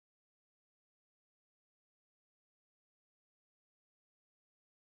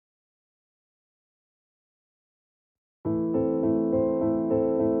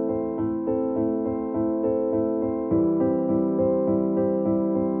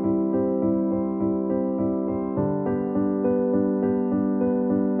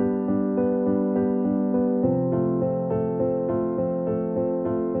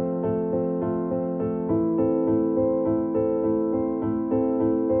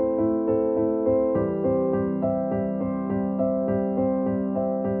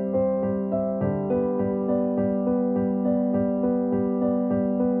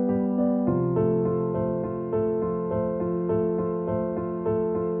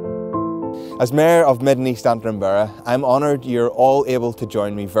As Mayor of Mid and East Antrim Borough, I'm honoured you're all able to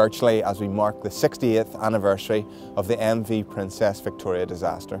join me virtually as we mark the 68th anniversary of the MV Princess Victoria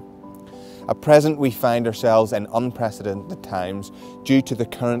disaster. At present, we find ourselves in unprecedented times due to the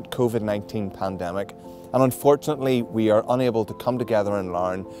current COVID-19 pandemic, and unfortunately we are unable to come together in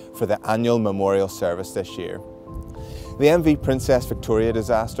Larne for the annual memorial service this year. The MV Princess Victoria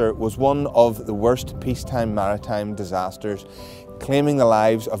disaster was one of the worst peacetime maritime disasters, claiming the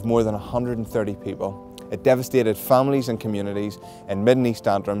lives of more than 130 people. It devastated families and communities in Mid and East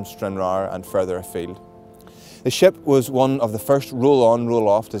Antrim, Cllr and further afield. The ship was one of the first roll-on,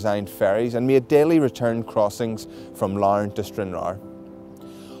 roll-off designed ferries and made daily return crossings from Larne to Cllr.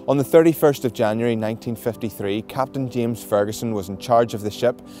 On the 31st of January 1953, Captain James Ferguson was in charge of the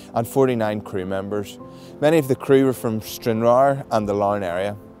ship and 49 crew members. Many of the crew were from Cllr and the Larne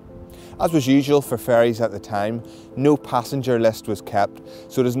area. As was usual for ferries at the time, no passenger list was kept,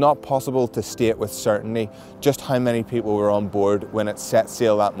 so it is not possible to state with certainty just how many people were on board when it set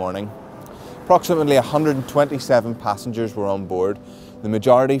sail that morning. Approximately 127 passengers were on board, the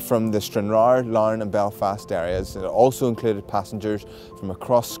majority from the Cllr, Larne and Belfast areas. It also included passengers from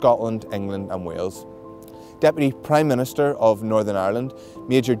across Scotland, England and Wales. Deputy Prime Minister of Northern Ireland,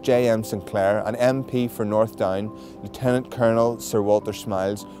 Major J.M. Sinclair, and MP for North Down, Lieutenant Colonel Sir Walter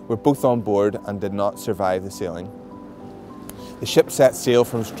Smiles, were both on board and did not survive the sailing. The ship set sail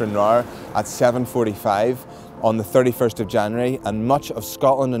from Cllr at 7:45 on the 31st of January, and much of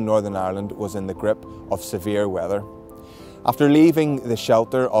Scotland and Northern Ireland was in the grip of severe weather. After leaving the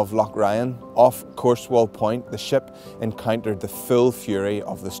shelter of Loch Ryan, off Corsewall Point, the ship encountered the full fury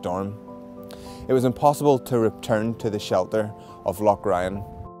of the storm. It was impossible to return to the shelter of Loch Ryan.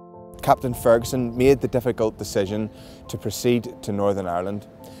 Captain Ferguson made the difficult decision to proceed to Northern Ireland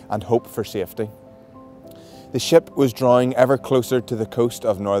and hope for safety. The ship was drawing ever closer to the coast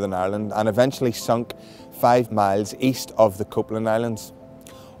of Northern Ireland and eventually sunk 5 miles east of the Copeland Islands.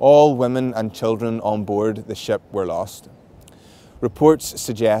 All women and children on board the ship were lost. Reports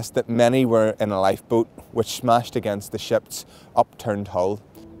suggest that many were in a lifeboat which smashed against the ship's upturned hull.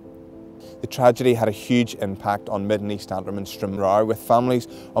 The tragedy had a huge impact on Mid and East Antrim and Cllr, with families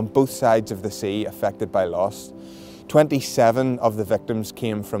on both sides of the sea affected by loss. 27 of the victims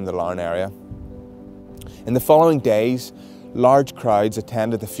came from the Larne area. In the following days, large crowds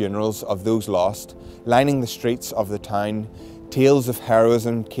attended the funerals of those lost. Lining the streets of the town, tales of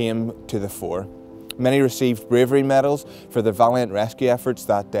heroism came to the fore. Many received bravery medals for their valiant rescue efforts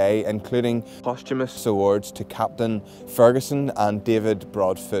that day, including posthumous awards to Captain Ferguson and David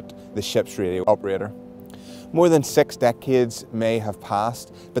Broadfoot, the ship's radio operator. More than 6 decades may have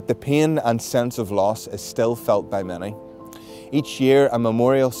passed, but the pain and sense of loss is still felt by many. Each year, a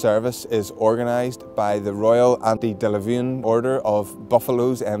memorial service is organised by the Royal Antediluvian Order of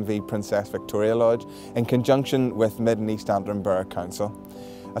Buffalo's MV Princess Victoria Lodge in conjunction with Mid and East Antrim Borough Council.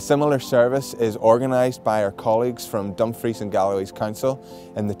 A similar service is organised by our colleagues from Dumfries and Galloway's Council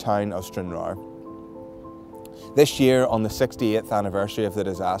in the town of Cllr. This year, on the 68th anniversary of the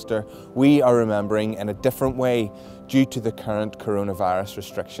disaster, we are remembering in a different way due to the current coronavirus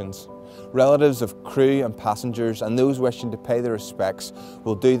restrictions. Relatives of crew and passengers and those wishing to pay their respects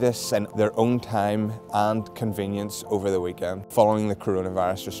will do this in their own time and convenience over the weekend, following the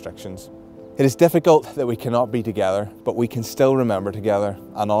coronavirus restrictions. It is difficult that we cannot be together, but we can still remember together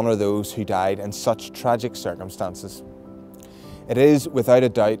and honour those who died in such tragic circumstances. It is without a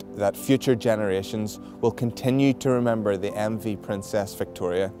doubt that future generations will continue to remember the MV Princess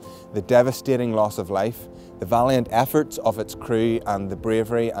Victoria, the devastating loss of life, the valiant efforts of its crew and the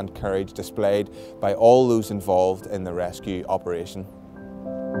bravery and courage displayed by all those involved in the rescue operation.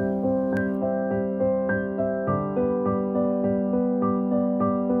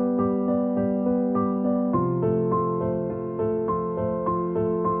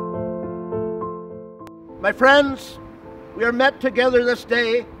 My friends, we are met together this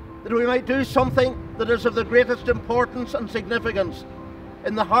day that we might do something that is of the greatest importance and significance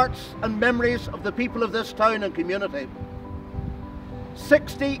in the hearts and memories of the people of this town and community.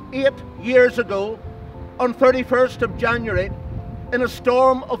 68 years ago, on 31st of January, in a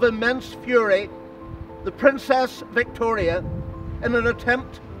storm of immense fury, the Princess Victoria, in an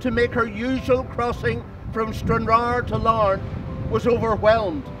attempt to make her usual crossing from Cllr to Larne, was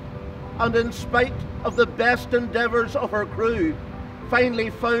overwhelmed, and in spite of the best endeavours of her crew,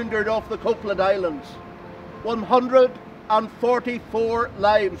 finally foundered off the Copeland Islands. 144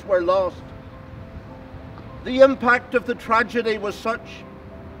 lives were lost. The impact of the tragedy was such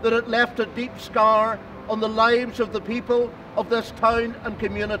that it left a deep scar on the lives of the people of this town and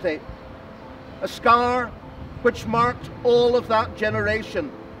community. A scar which marked all of that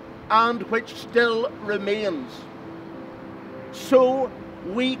generation and which still remains. So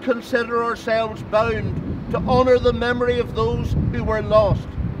we consider ourselves bound to honour the memory of those who were lost,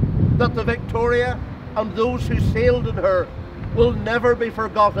 that the Victoria and those who sailed in her will never be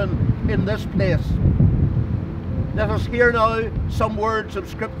forgotten in this place. Let us hear now some words of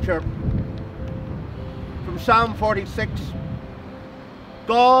Scripture from Psalm 46.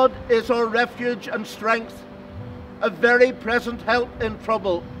 God is our refuge and strength, a very present help in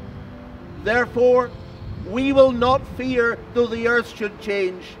trouble. Therefore, we will not fear though the earth should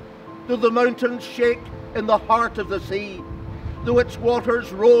change, though the mountains shake in the heart of the sea, though its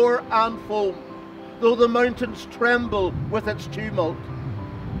waters roar and foam, though the mountains tremble with its tumult.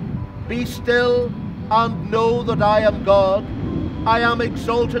 Be still and know that I am God. I am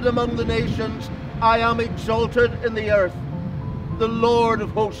exalted among the nations. I am exalted in the earth. The Lord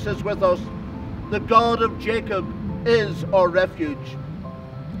of hosts is with us. The God of Jacob is our refuge.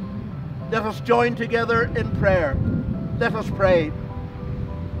 Let us join together in prayer. Let us pray.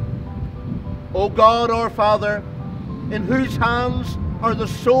 O God, our Father, in whose hands are the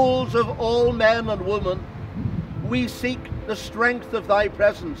souls of all men and women, we seek the strength of thy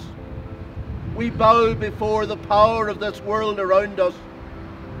presence. We bow before the power of this world around us,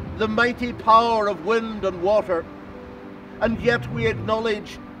 the mighty power of wind and water, and yet we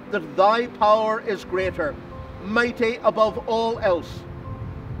acknowledge that thy power is greater, mighty above all else,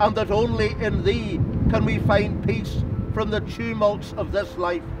 and that only in thee can we find peace from the tumults of this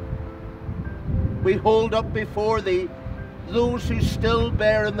life. We hold up before thee those who still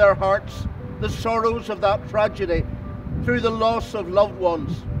bear in their hearts the sorrows of that tragedy through the loss of loved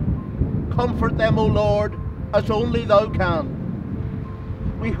ones. Comfort them, O Lord, as only thou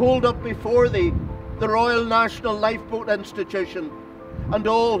can. We hold up before thee the Royal National Lifeboat Institution and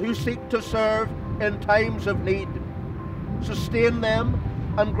all who seek to serve in times of need. Sustain them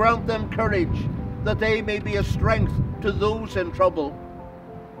and grant them courage, that they may be a strength to those in trouble.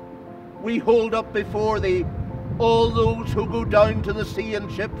 We hold up before thee all those who go down to the sea in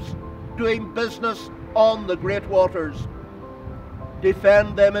ships, doing business on the great waters.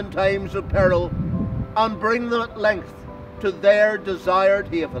 Defend them in times of peril, and bring them at length to their desired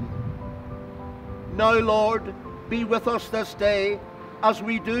haven. Now, Lord, be with us this day as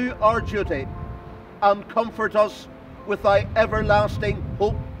we do our duty, and comfort us with thy everlasting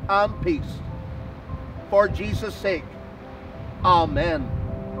hope and peace. For Jesus' sake, Amen.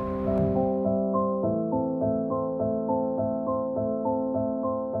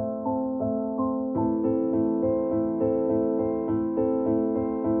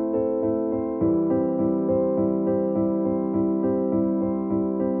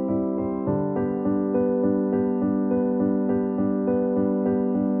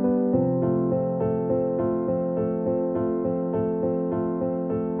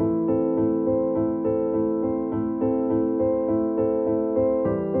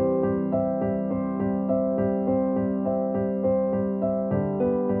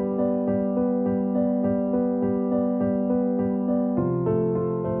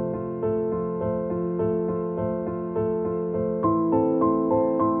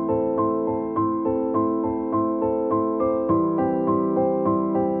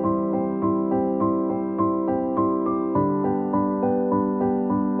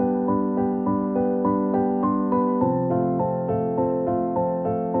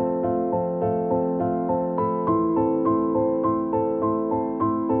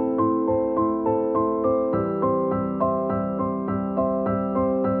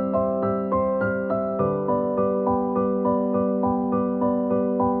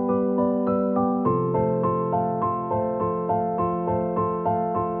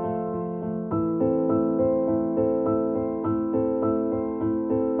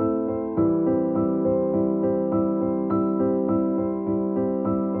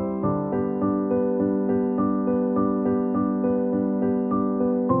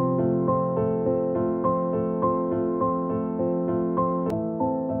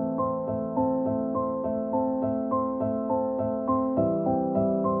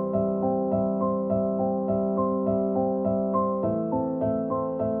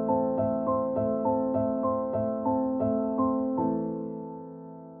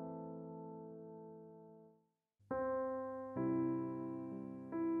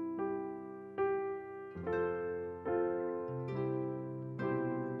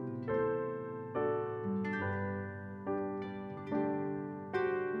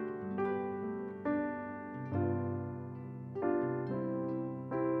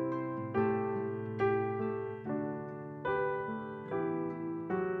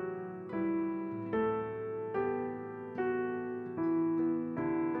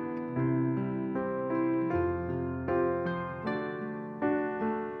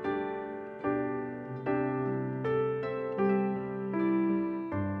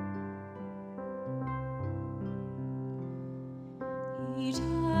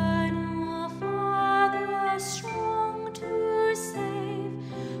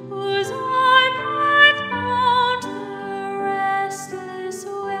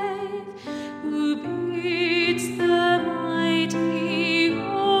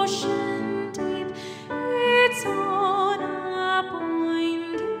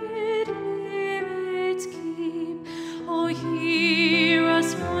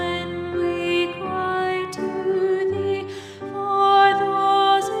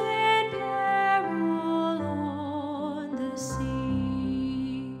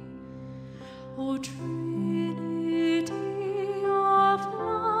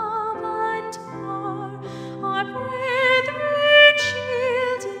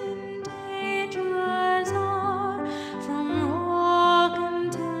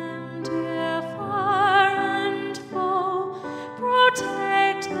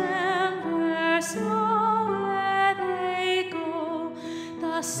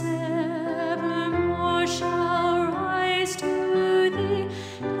 myself.